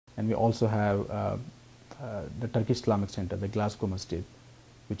and we also have the Turkish Islamic Center, the Glasgow Masjid,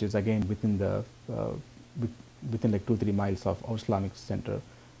 which is again within the within like 2-3 miles of our Islamic Center,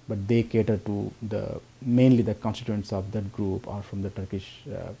 but they cater to mainly the constituents of that group are from the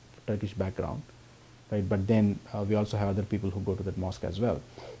Turkish background, right? But then we also have other people who go to that mosque as well.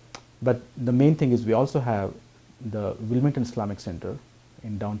 But the main thing is we also have the Wilmington Islamic Center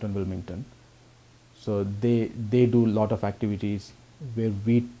in downtown Wilmington. So they do a lot of activities where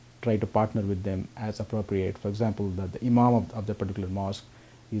we try to partner with them as appropriate. For example, the imam of the particular mosque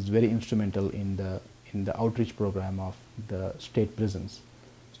is very instrumental in the outreach program of the state prisons.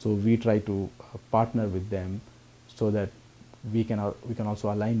 So we try to partner with them so that we can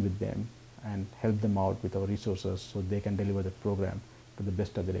also align with them and help them out with our resources so they can deliver the program to the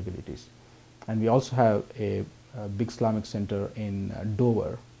best of their abilities. And we also have a big Islamic center in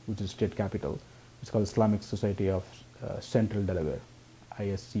Dover, which is state capital. It's called Islamic Society of Central Delaware,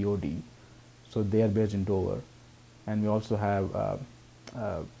 ISCOD. So they are based in Dover. And we also have,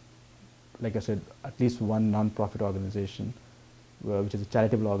 like I said, at least one non-profit organization, which is a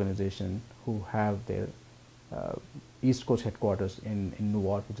charitable organization who have their East Coast headquarters in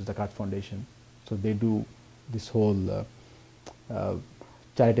Newark, which is the Cart Foundation. So they do this whole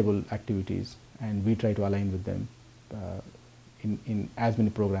charitable activities, and we try to align with them in as many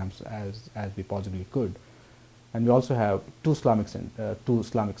programs as we possibly could. And we also have two Islamic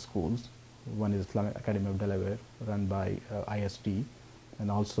schools. One is Islamic Academy of Delaware, run by ISD, and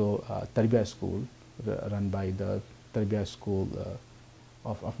also Tarbiyah School, run by the Tarbiyah School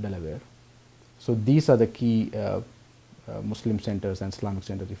of Delaware. So these are the key Muslim centers and Islamic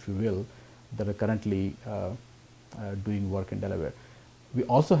centers, if you will, that are currently doing work in Delaware. We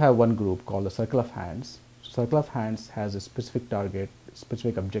also have one group called the Circle of Hands. Circle of Hands has a specific target,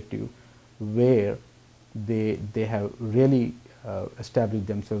 specific objective, where they have really established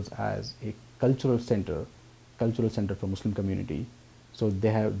themselves as a cultural center for Muslim community. So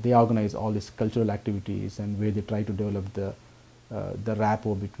they organize all these cultural activities, and where they try to develop the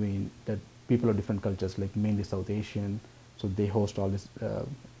rapport between the people of different cultures, like mainly South Asian. So they host all these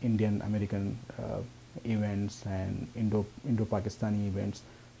Indian American events and Indo-Pakistani events.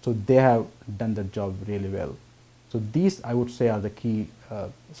 So they have done that job really well. So these, I would say, are the key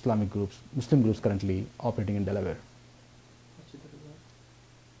Islamic groups, Muslim groups currently operating in Delaware.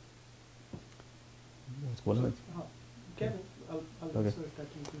 Okay.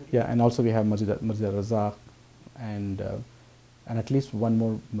 Yeah, and also we have Masjid al-Razaq and at least one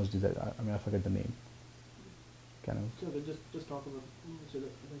more masjid. I mean, I forget the name. Can I? Sure, we'll just talk about Masjid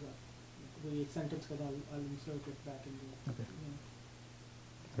al-Razaq. The sentence that I'll insert it back in the. Okay.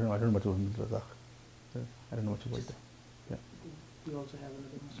 I don't know much about Masjid al-Razaq. I don't know much about that. Yeah. You also have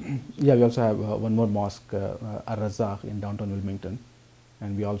another mosque. Yeah, we also have one more mosque, al-Razaq, in downtown Wilmington,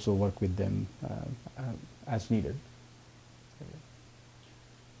 and we also work with them as needed.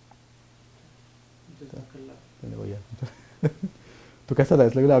 तो कैसा था,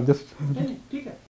 इसलिए आप just